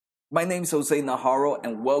My name is Jose Najarro,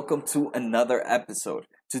 and welcome to another episode.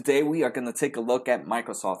 Today we are going to take a look at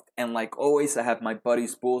Microsoft, and like always, I have my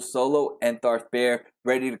buddies Bull Solo and Darth Bear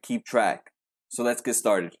ready to keep track. So let's get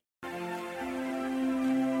started.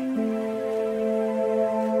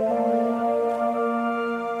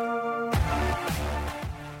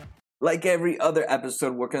 Like every other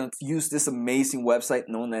episode, we're going to use this amazing website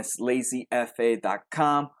known as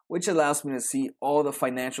lazyfa.com, which allows me to see all the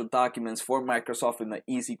financial documents for Microsoft in an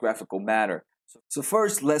easy graphical manner. So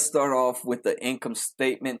first, let's start off with the income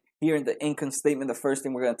statement. Here in the income statement, the first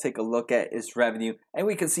thing we're going to take a look at is revenue. And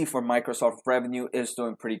we can see for Microsoft, revenue is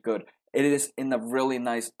doing pretty good. It is in a really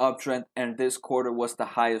nice uptrend, and this quarter was the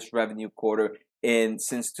highest revenue quarter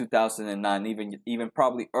since 2009, even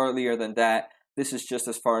probably earlier than that. This is just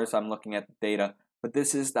as far as I'm looking at the data, but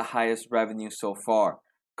this is the highest revenue so far.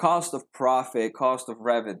 Cost of profit, cost of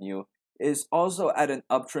revenue is also at an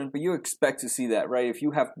uptrend, but you expect to see that, right? If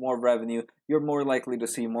you have more revenue, you're more likely to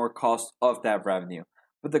see more cost of that revenue.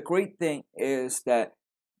 But the great thing is that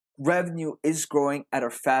revenue is growing at a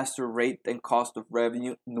faster rate than cost of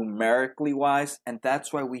revenue numerically wise, and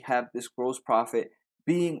that's why we have this gross profit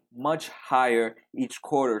being much higher each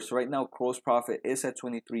quarter. So right now, gross profit is at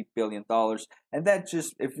 $23 billion. And that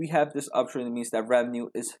just, if we have this uptrend, it means that revenue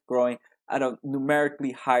is growing at a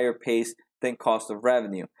numerically higher pace than cost of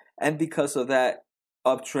revenue. And because of that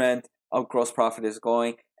uptrend of gross profit is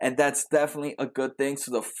going, and that's definitely a good thing. So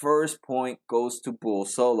the first point goes to Bull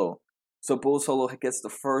Solo. So Bull Solo gets the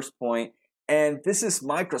first point. And this is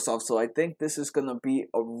Microsoft, so I think this is going to be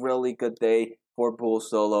a really good day for Bull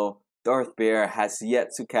Solo. Darth Bear has yet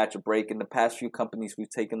to catch a break. In the past few companies we've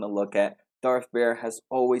taken a look at, Darth Bear has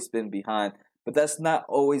always been behind. But that's not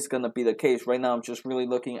always going to be the case. Right now, I'm just really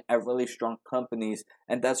looking at really strong companies,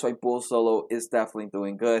 and that's why Bull Solo is definitely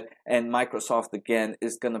doing good. And Microsoft, again,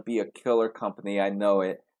 is going to be a killer company. I know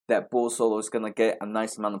it. That Bull Solo is going to get a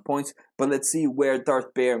nice amount of points. But let's see where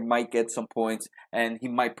Darth Bear might get some points, and he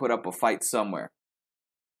might put up a fight somewhere.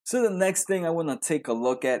 So the next thing I want to take a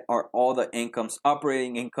look at are all the incomes: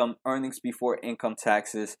 operating income, earnings before income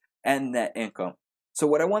taxes, and net income. So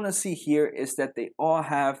what I want to see here is that they all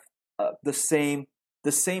have the same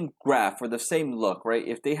graph or the same look, right?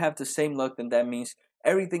 If they have the same look, then that means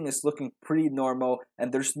everything is looking pretty normal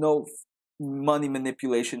and there's no money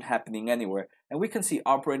manipulation happening anywhere. And we can see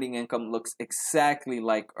operating income looks exactly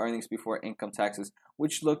like earnings before income taxes,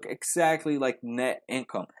 which look exactly like net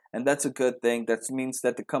income. And that's a good thing. That means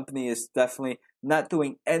that the company is definitely not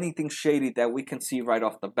doing anything shady that we can see right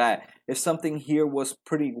off the bat. If something here was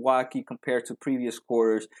pretty wacky compared to previous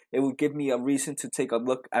quarters, it would give me a reason to take a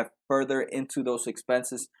look at further into those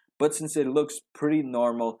expenses. But since it looks pretty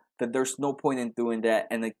normal, then there's no point in doing that.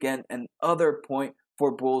 And again, another point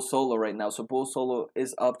for Bull Solo right now. So Bull Solo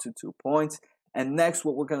is up to 2 points. And next,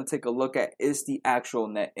 what we're going to take a look at is the actual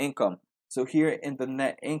net income. So here in the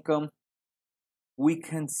net income, we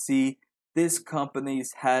can see this company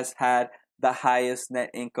has had the highest net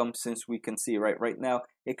income since we can see, right? Right now,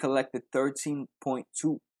 it collected $13.2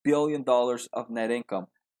 billion of net income.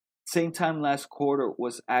 Same time last quarter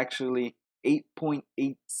was actually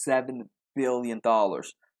 $8.87 billion.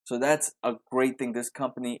 So that's a great thing. This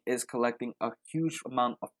company is collecting a huge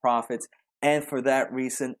amount of profits. And for that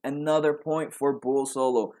reason, another point for Bull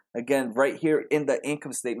Solo. Again, right here in the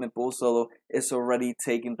income statement, Bull Solo is already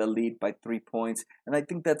taking the lead by 3 points. And I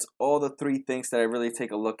think that's all the three things that I really take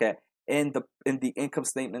a look at in the income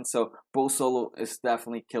statement. So Bull Solo is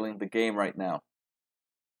definitely killing the game right now.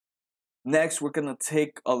 Next, we're going to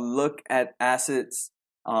take a look at assets,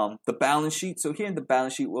 the balance sheet. So here in the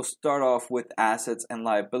balance sheet, we'll start off with assets and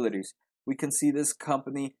liabilities. We can see this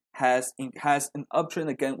company has an uptrend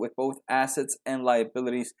again with both assets and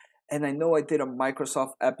liabilities. And I know I did a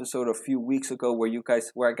Microsoft episode a few weeks ago where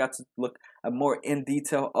I got to look at more in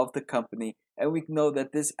detail of the company, and we know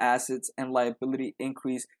that this assets and liability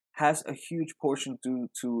increase has a huge portion due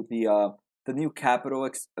to the new capital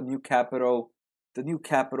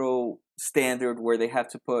standard where they have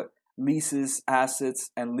to put leases,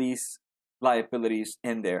 assets, and lease liabilities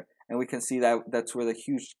in there. And we can see that that's where the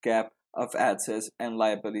huge gap of assets and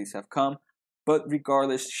liabilities have come. But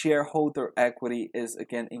regardless, shareholder equity is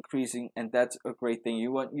again increasing, and that's a great thing.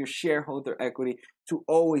 You want your shareholder equity to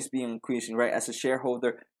always be increasing, right? As a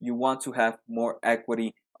shareholder, you want to have more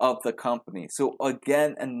equity of the company. So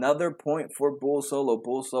again, another point for Bull Solo.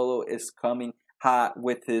 Bull Solo is coming hot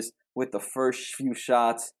with the first few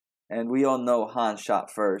shots, and we all know Han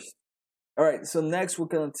shot first. All right, so next we're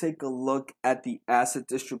going to take a look at the asset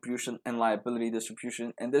distribution and liability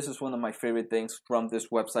distribution, and this is one of my favorite things from this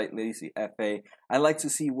website, LazyFA. I like to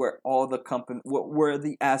see where all the where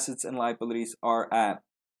the assets and liabilities are at.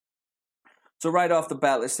 So right off the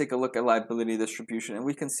bat, let's take a look at liability distribution. And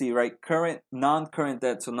we can see, right, non-current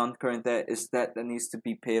debt. So non-current debt is debt that needs to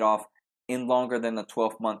be paid off in longer than a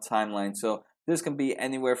 12-month timeline. So this can be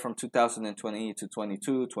anywhere from 2020 to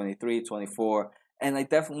 22, 23, 24. And I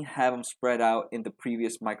definitely have them spread out in the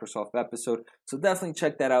previous Microsoft episode. So definitely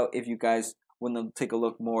check that out if you guys want to take a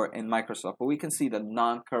look more in Microsoft. But we can see the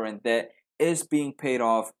non-current debt is being paid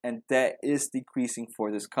off and debt is decreasing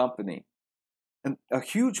for this company. And a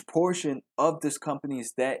huge portion of this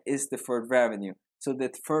company's debt is deferred revenue. So the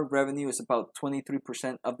deferred revenue is about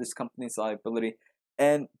 23% of this company's liability.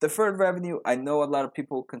 And deferred revenue, I know a lot of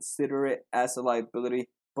people consider it as a liability,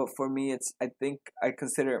 but for me, I think I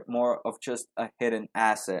consider it more of just a hidden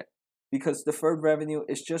asset, because deferred revenue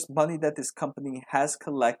is just money that this company has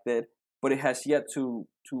collected, but it has yet to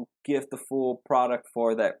give the full product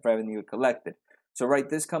for that revenue collected. So right,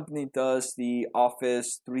 this company does the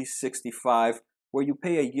Office 365, where you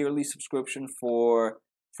pay a yearly subscription for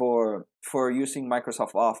using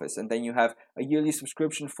Microsoft Office, and then you have a yearly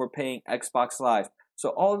subscription for paying Xbox Live. So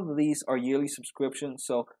all of these are yearly subscriptions.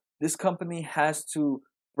 So this company has to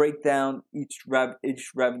break down each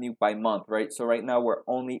revenue by month, right? So right now we're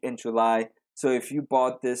only in July. So if you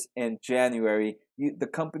bought this in January, the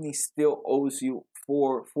company still owes you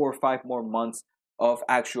four or five more months of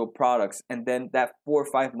actual products, and then that 4 or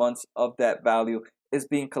 5 months of that value is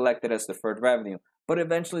being collected as deferred revenue. But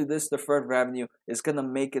eventually this deferred revenue is going to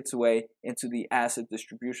make its way into the asset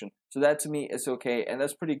distribution. So that to me is okay, and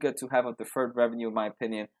that's pretty good to have a deferred revenue, in my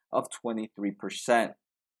opinion, of 23%.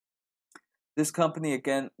 This company,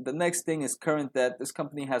 again, the next thing is current debt. This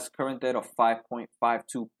company has current debt of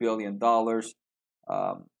 $5.52 billion.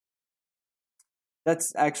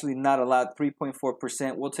 That's actually not a lot,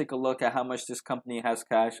 3.4%. We'll take a look at how much this company has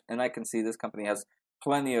cash, and I can see this company has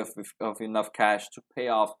plenty of enough cash to pay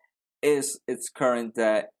off its current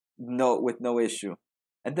debt with no issue.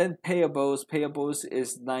 And then payables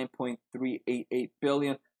is $9.388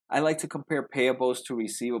 billion. I like to compare payables to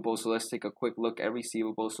receivables, so let's take a quick look at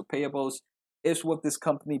receivables. So payables is what this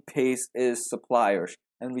company pays its suppliers,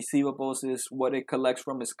 and receivables is what it collects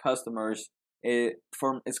from its customers.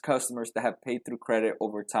 From its customers that have paid through credit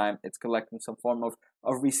over time. It's collecting some form of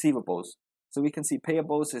receivables. So we can see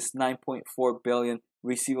payables is $9.4 billion,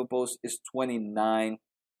 receivables is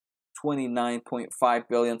 $29.5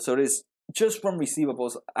 billion. So it is just from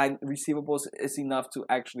receivables. Receivables is enough to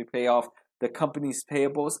actually pay off the company's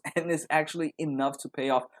payables, and is actually enough to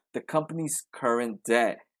pay off the company's current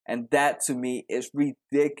debt. And that to me is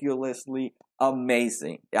ridiculously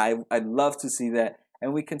amazing. I'd love to see that.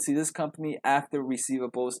 And we can see this company, after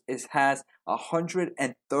receivables, has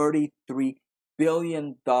 $133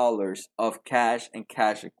 billion of cash and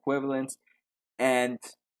cash equivalents. And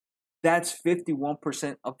that's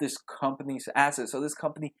 51% of this company's assets. So this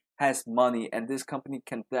company has money, and this company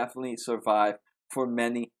can definitely survive for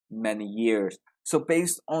many, many years. So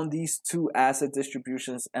based on these two asset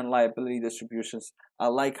distributions and liability distributions, I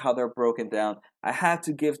like how they're broken down. I had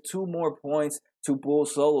to give 2 more points to Bull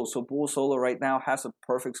Solo. So Bull Solo right now has a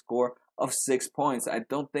perfect score of 6 points. I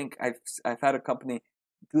don't think I've had a company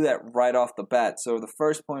do that right off the bat. So the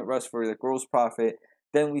first point was for the gross profit.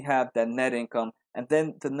 Then we have that net income. And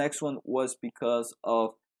then the next one was because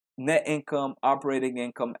of net income, operating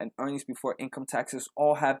income, and earnings before income taxes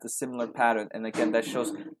all have the similar pattern. And again, that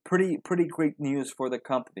shows pretty great news for the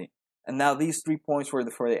company. And now these 3 points were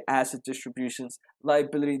for the asset distributions,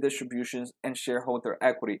 liability distributions, and shareholder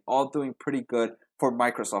equity, all doing pretty good for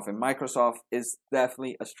Microsoft. And Microsoft is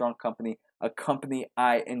definitely a strong company, a company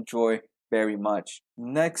I enjoy very much.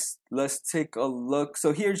 Next, let's take a look.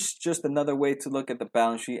 So here's just another way to look at the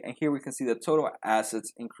balance sheet. And here we can see the total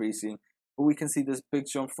assets increasing. But we can see this big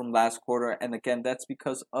jump from last quarter. And again, that's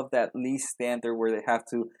because of that lease standard where they have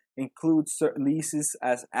to include certain leases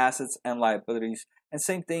as assets and liabilities. And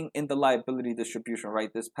same thing in the liability distribution,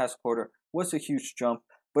 right? This past quarter was a huge jump.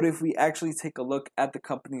 But if we actually take a look at the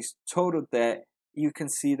company's total debt, you can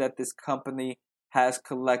see that this company has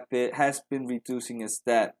been reducing its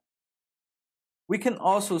debt. We can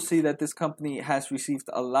also see that this company has received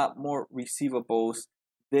a lot more receivables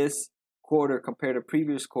this quarter compared to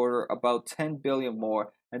previous quarter, about 10 billion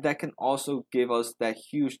more, and that can also give us that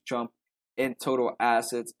huge jump in total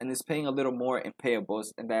assets, and is paying a little more in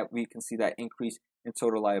payables, and that we can see that increase in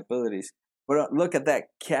total liabilities. But look at that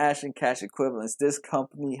cash and cash equivalents. This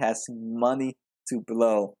company has money to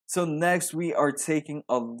blow. So next we are taking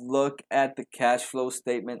a look at the cash flow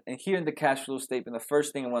statement. And here in the cash flow statement, the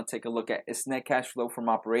first thing I want to take a look at is net cash flow from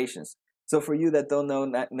operations. So for you that don't know,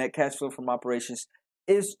 net cash flow from operations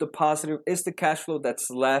is the cash flow that's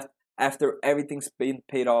left after everything's been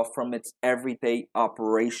paid off from its everyday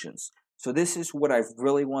operations. So this is what I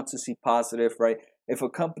really want to see positive, right? If a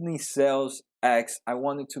company sells X, I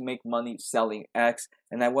want it to make money selling X,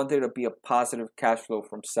 and I want there to be a positive cash flow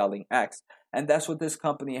from selling X. And that's what this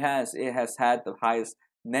company has. It has had the highest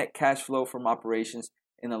net cash flow from operations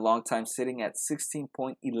in a long time, sitting at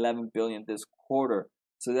 16.11 billion this quarter.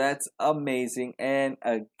 So that's amazing. And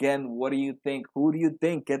again, what do you think? Who do you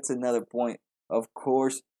think gets another point? Of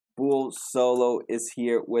course, Bull Solo is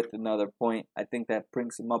here with another point. I think that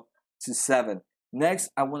brings him up to 7. Next,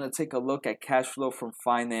 I want to take a look at cash flow from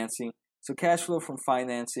financing. So cash flow from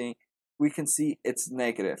financing, we can see it's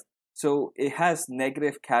negative. So it has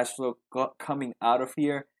negative cash flow coming out of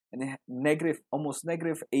here, and it negative, almost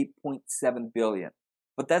negative 8.7 billion.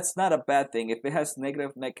 But that's not a bad thing. If it has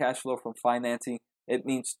negative net cash flow from financing, it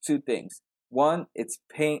means two things. One, it's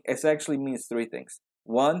paying. It actually means three things.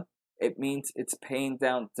 One, it means it's paying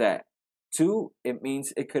down debt. Two, it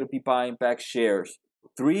means it could be buying back shares.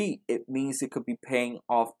 Three, it means it could be paying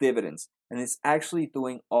off dividends. And it's actually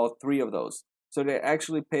doing all three of those. So they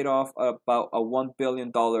actually paid off about a $1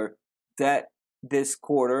 billion debt this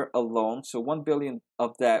quarter alone. So $1 billion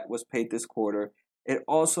of that was paid this quarter. They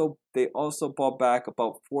also bought back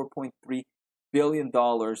about $4.3 billion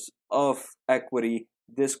of equity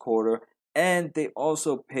this quarter. And they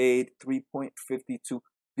also paid $3.52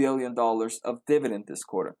 billion of dividend this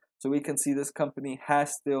quarter. So we can see this company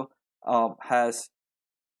has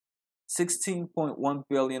 16.1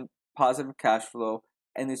 billion positive cash flow,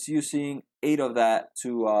 and it's using 8 of that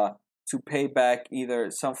to pay back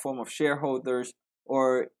either some form of shareholders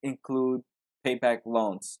or include payback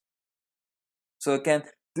loans. So again,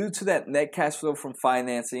 due to that net cash flow from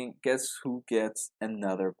financing, guess who gets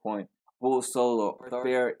another point? Bull Solo. Our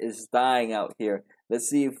bear is dying out here. Let's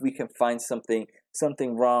see if we can find something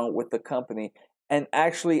wrong with the company. And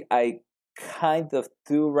actually, I kind of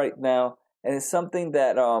do right now, and it's something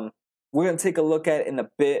that we're going to take a look at in a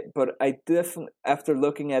bit, but I definitely, after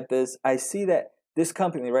looking at this, I see that this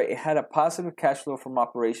company, right, it had a positive cash flow from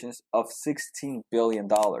operations of $16 billion.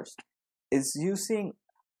 It's using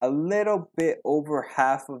a little bit over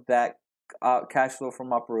half of that cash flow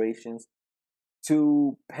from operations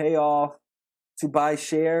to pay off, to buy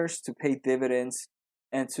shares, to pay dividends,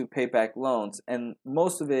 and to pay back loans. And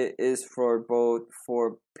most of it is for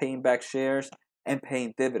paying back shares and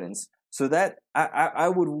paying dividends. So that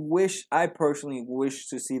I personally wish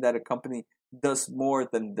to see that a company does more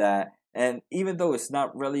than that. And even though it's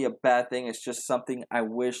not really a bad thing, it's just something I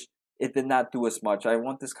wish it did not do as much. I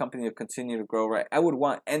want this company to continue to grow, right? I would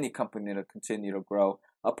want any company to continue to grow,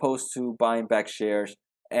 opposed to buying back shares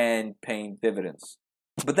and paying dividends.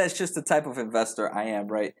 But that's just the type of investor I am,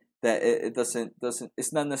 right? That it doesn't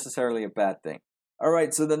it's not necessarily a bad thing. All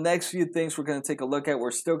right, so the next few things we're going to take a look at,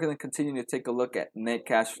 we're still going to continue to take a look at net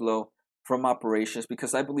cash flow from operations,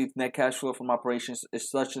 because I believe net cash flow from operations is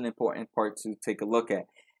such an important part to take a look at.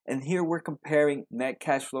 And here we're comparing net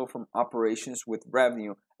cash flow from operations with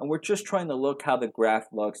revenue, and we're just trying to look how the graph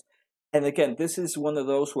looks. And again, this is one of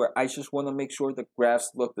those where I just want to make sure the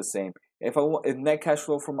graphs look the same. If net cash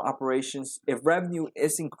flow from operations, if revenue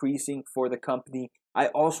is increasing for the company, I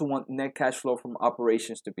also want net cash flow from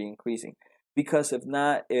operations to be increasing. Because if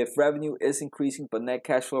not, if revenue is increasing but net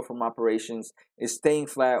cash flow from operations is staying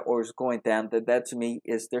flat or is going down, that to me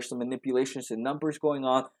is there's some manipulations in numbers going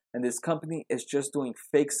on, and this company is just doing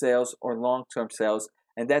fake sales or long-term sales,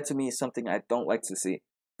 and that to me is something I don't like to see.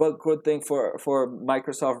 But good thing for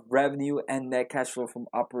Microsoft, revenue and net cash flow from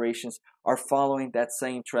operations are following that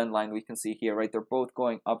same trend line we can see here, right? They're both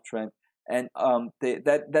going uptrend, and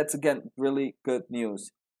that's again really good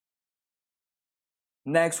news.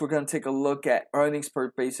 Next, we're going to take a look at earnings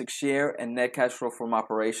per basic share and net cash flow from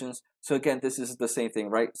operations. So again, this is the same thing,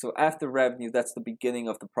 right? So after revenue, that's the beginning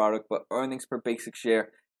of the product, but earnings per basic share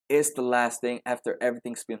is the last thing after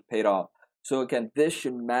everything's been paid off. So again, this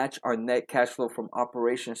should match our net cash flow from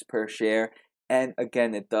operations per share. And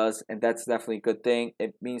again, it does, and that's definitely a good thing.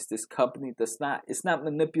 It means this company it's not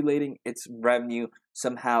manipulating its revenue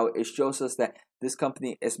somehow. It shows us that this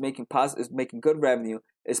company is making good revenue,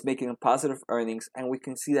 is making positive earnings, and we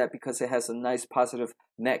can see that because it has a nice positive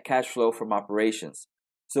net cash flow from operations.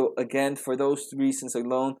 So again, for those reasons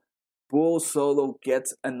alone, Bull Solo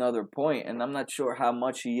gets another point, and I'm not sure how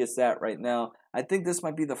much he is at right now. I think this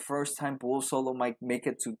might be the first time Bull Solo might make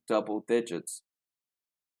it to double digits.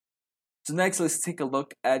 So next, let's take a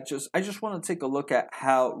look at I just want to take a look at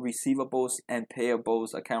how receivables and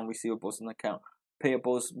payables, account receivables and account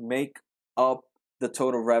payables make up the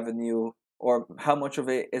total revenue, or how much of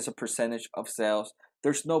it is a percentage of sales.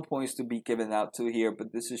 There's no points to be given out to here,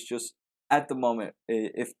 but this is just at the moment.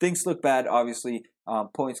 If things look bad, obviously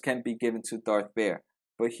points can be given to Darth Bear.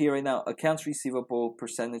 But here right now, accounts receivable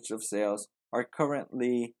percentage of sales are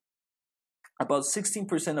currently about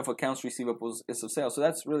 16% of accounts receivables is of sales. So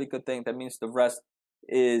that's a really good thing. That means the rest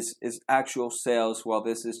is actual sales, while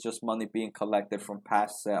this is just money being collected from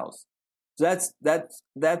past sales. So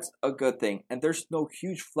that's a good thing. And there's no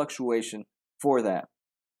huge fluctuation for that.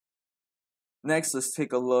 Next, let's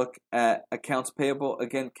take a look at accounts payable.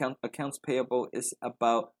 Again, accounts payable is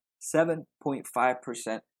about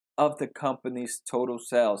 7.5% of the company's total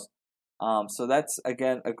sales. So that's,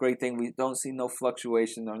 again, a great thing. We don't see no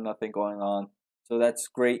fluctuation or nothing going on. So that's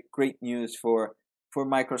great news for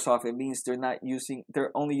Microsoft. It means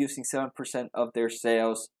they're only using 7% of their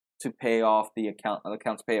sales to pay off the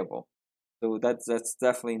accounts payable. So that's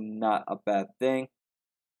definitely not a bad thing.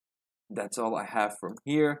 That's all I have from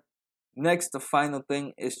here. Next, the final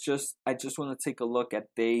thing is I just want to take a look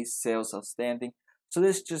at days sales outstanding. So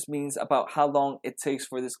this just means about how long it takes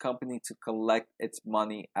for this company to collect its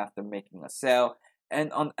money after making a sale.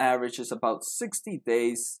 And on average, it's about 60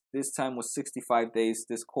 days. This time was 65 days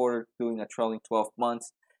this quarter, doing a trailing 12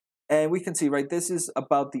 months. And we can see, right, this is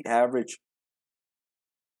about the average.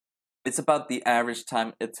 It's about the average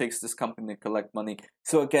time it takes this company to collect money.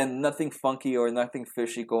 So again, nothing funky or nothing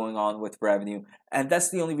fishy going on with revenue. And that's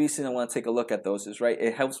the only reason I want to take a look at those is, right,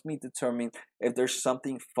 it helps me determine if there's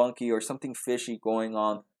something funky or something fishy going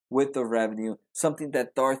on with the revenue, something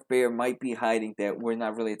that Darth Baer might be hiding that we're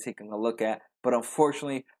not really taking a look at. But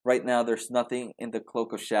unfortunately, right now, there's nothing in the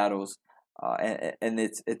cloak of shadows. And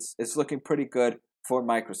it's looking pretty good for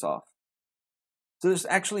Microsoft. So there's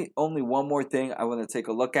actually only one more thing I want to take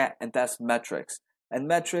a look at, and that's metrics. And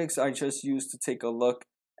metrics are just used to take a look.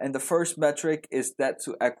 And the first metric is debt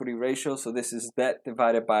to equity ratio. So this is debt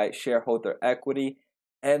divided by shareholder equity.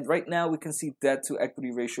 And right now we can see debt to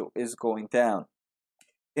equity ratio is going down.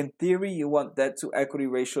 In theory, you want debt to equity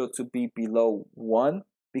ratio to be below 1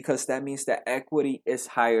 because that means that equity is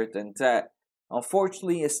higher than debt.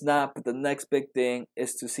 Unfortunately, it's not, but the next big thing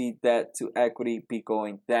is to see debt to equity be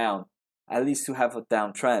going down, at least to have a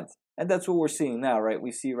downtrend. And that's what we're seeing now, right?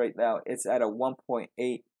 We see right now it's at a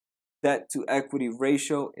 1.8 debt to equity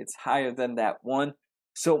ratio. It's higher than that 1.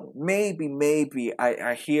 So maybe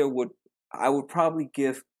I would probably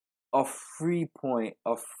give a free point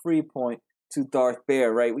to Darth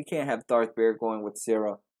Baer, right? We can't have Darth Baer going with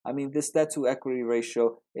 0. I mean, this debt to equity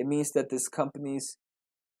ratio, it means that this company's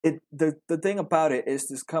the thing about it is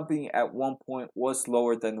this company at one point was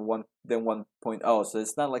lower than 1.0. So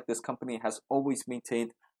it's not like this company has always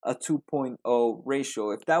maintained a 2.0 ratio.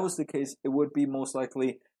 If that was the case, it would be most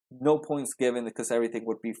likely no points given because everything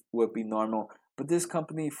would be normal. But this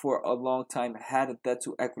company for a long time had a debt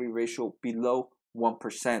to equity ratio below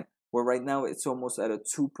 1%, where right now it's almost at a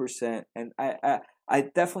 2%, and I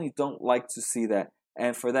definitely don't like to see that.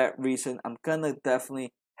 And for that reason, I'm gonna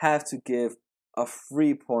definitely have to give a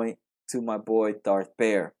free point to my boy Darth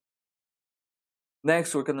Baer.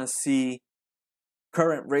 Next, we're gonna see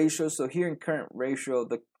current ratio. So here in current ratio,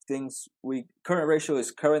 current ratio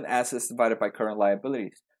is current assets divided by current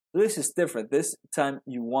liabilities. So this is different. This time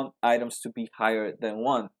you want items to be higher than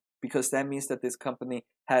 1 because that means that this company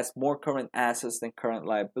has more current assets than current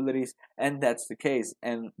liabilities, and that's the case.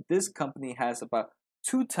 And this company has about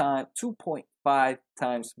 2.5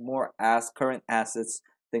 times more current assets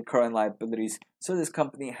than current liabilities. So this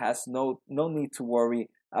company has no need to worry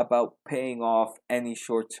about paying off any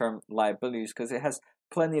short-term liabilities because it has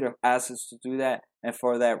plenty of assets to do that. And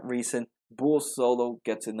for that reason, Bull Solo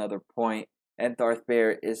gets another point, and Darth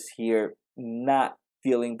Baer is here not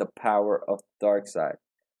feeling the power of the dark side.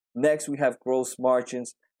 Next, we have gross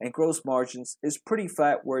margins, and gross margins is pretty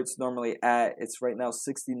flat where it's normally at. It's right now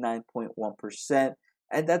 69.1%,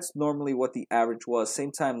 and that's normally what the average was.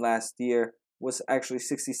 Same time last year was actually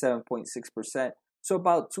 67.6%. So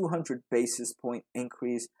about 200 basis point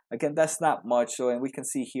increase. Again, that's not much. So, and we can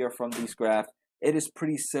see here from these graphs, it is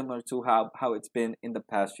pretty similar to how it's been in the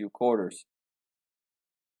past few quarters.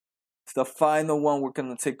 The final one we're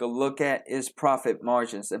going to take a look at is profit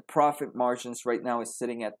margins. And profit margins right now is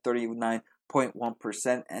sitting at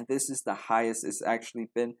 39.1%. And this is the highest it's actually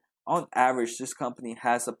been. On average, this company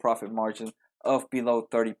has a profit margin of below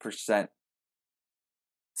 30%.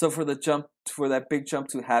 So for that big jump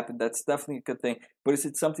to happen, that's definitely a good thing. But is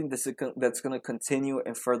it something that's going to continue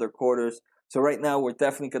in further quarters? So right now, we're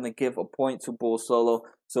definitely going to give a point to Bull Solo.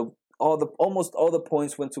 So almost all the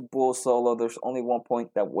points went to Bull Solo. There's only 1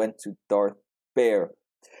 point that went to Darth Baer.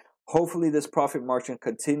 Hopefully, this profit margin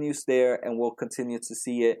continues there, and we'll continue to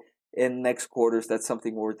see it in next quarters. That's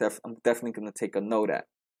something I'm definitely going to take a note at.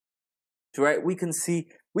 So, right, we can see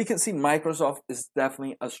Microsoft is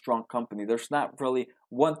definitely a strong company. There's not really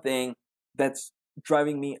one thing that's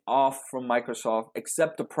driving me off from Microsoft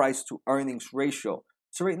except the price to earnings ratio.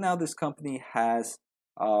 So right now this company has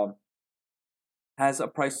a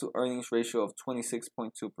price to earnings ratio of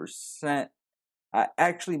 26.2%.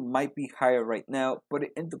 Actually might be higher right now, but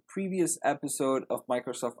in the previous episode of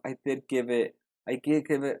Microsoft, I did give it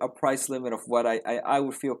a price limit of what I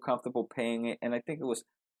would feel comfortable paying it, and I think it was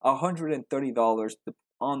 $130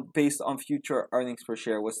 on based on future earnings per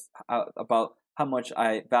share was about how much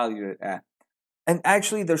I valued it at. And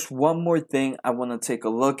actually, there's one more thing I want to take a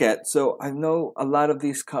look at. So I know a lot of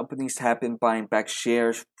these companies have been buying back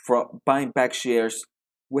shares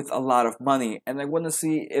with a lot of money, and I want to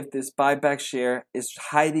see if this buyback share is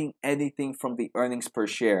hiding anything from the earnings per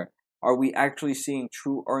share. Are we actually seeing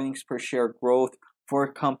true earnings per share growth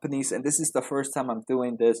for companies? And this is the first time I'm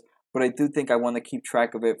doing this, but I do think I want to keep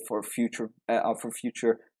track of it for future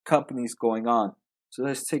companies going on. So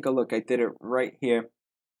let's take a look. I did it right here.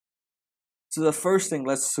 So the first thing,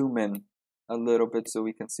 let's zoom in a little bit so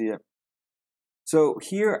we can see it. So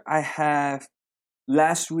here I have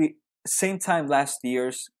last week, same time last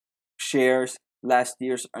year's shares, last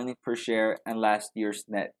year's earnings per share, and last year's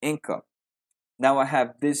net income. Now I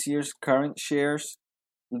have this year's current shares,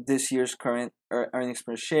 this year's current earnings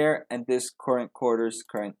per share, and this current quarter's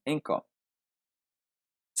current income.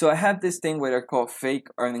 So I have this thing where I call fake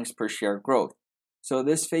earnings per share growth. So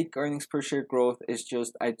this fake earnings per share growth is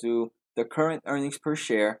just I do the current earnings per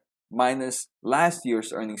share minus last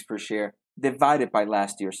year's earnings per share divided by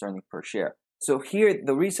last year's earnings per share. So here,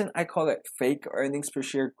 the reason I call it fake earnings per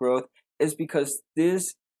share growth is because the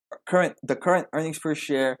current earnings per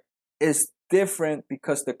share is different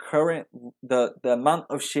because the amount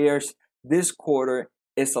of shares this quarter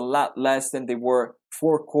is a lot less than they were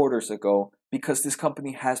 4 quarters ago because this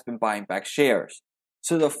company has been buying back shares.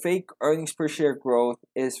 So the fake earnings per share growth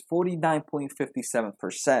is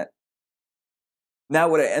 49.57%. Now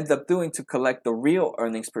what I ended up doing to collect the real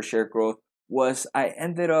earnings per share growth was I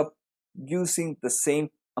ended up using the same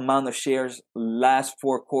amount of shares last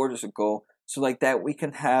 4 quarters ago. So like that we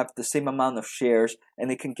can have the same amount of shares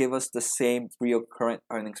and it can give us the same real current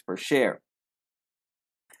earnings per share.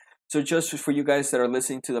 So just for you guys that are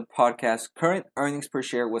listening to the podcast, current earnings per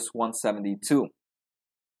share was 172.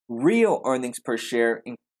 Real earnings per share,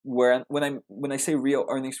 when I say real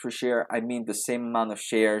earnings per share, I mean the same amount of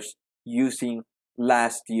shares using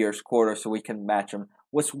last year's quarter so we can match them,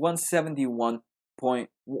 was $1.71.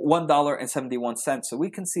 So we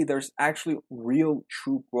can see there's actually real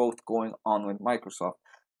true growth going on with Microsoft.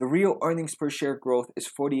 The real earnings per share growth is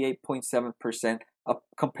 48.7%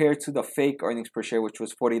 compared to the fake earnings per share, which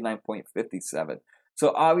was 49.57.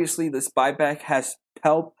 So obviously this buyback has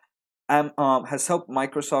helped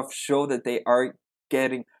Microsoft show that they are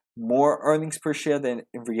getting more earnings per share than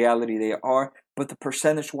in reality they are, but the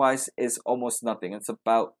percentage wise is almost nothing. It's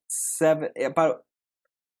about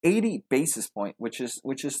 80 basis point, which is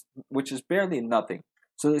barely nothing.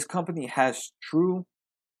 So this company has true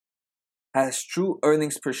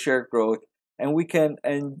earnings per share growth, and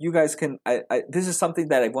you guys can. This is something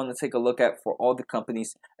that I want to take a look at for all the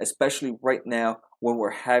companies, especially right now when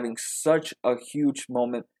we're having such a huge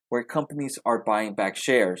moment where companies are buying back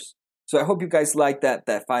shares. So I hope you guys like that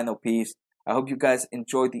final piece. I hope you guys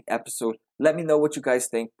enjoyed the episode. Let me know what you guys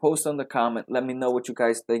think. Post on the comment. Let me know what you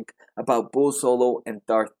guys think about Bull Solo and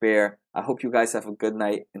Darth Bear. I hope you guys have a good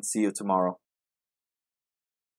night and see you tomorrow.